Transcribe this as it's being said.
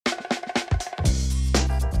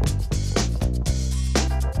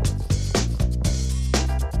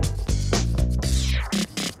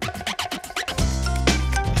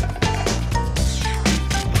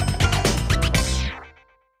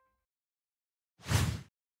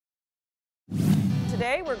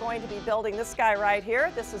today we're going to be building this guy right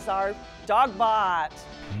here. This is our dog bot.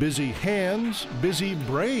 Busy hands, busy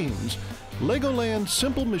brains. LEGOLAND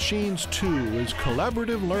Simple Machines 2 is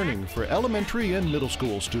collaborative learning for elementary and middle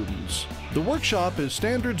school students. The workshop is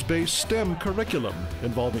standards-based STEM curriculum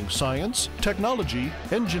involving science, technology,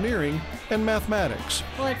 engineering, and mathematics.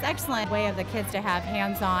 Well, it's an excellent way of the kids to have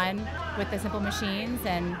hands-on with the Simple Machines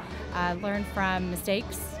and learn from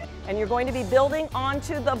mistakes. And you're going to be building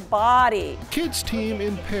onto the body. Kids team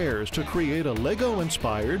in pairs to create a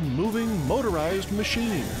Lego-inspired moving motorized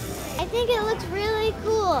machine. I think it looks really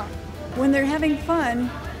cool. When they're having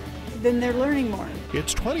fun, then they're learning more.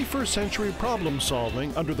 It's 21st century problem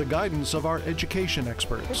solving under the guidance of our education Good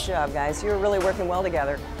experts. job, guys. You're really working well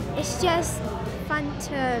together. It's just fun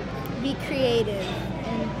to be creative,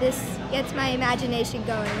 and this gets my imagination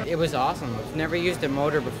going. It was awesome. I've never used a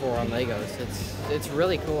motor before on Legos. It's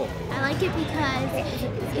really cool. I like it because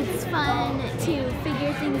it's fun to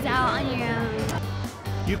figure things out on your own.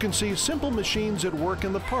 You can see Simple Machines at work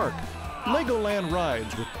in the park. LEGOLAND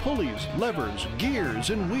rides with pulleys, levers, gears,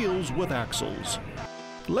 and wheels with axles.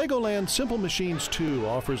 LEGOLAND Simple Machines 2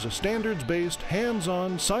 offers a standards-based,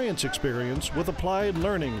 hands-on science experience with applied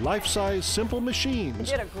learning, life-size simple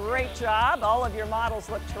machines. You did a great job. All of your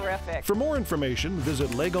models look terrific. For more information,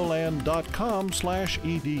 visit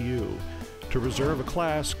legoland.com/edu. To reserve a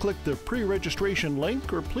class, click the pre-registration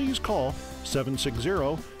link or please call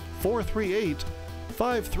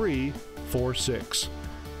 760-438-5346.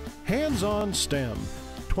 Hands-on STEM,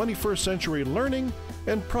 21st century learning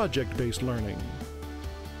and project-based learning.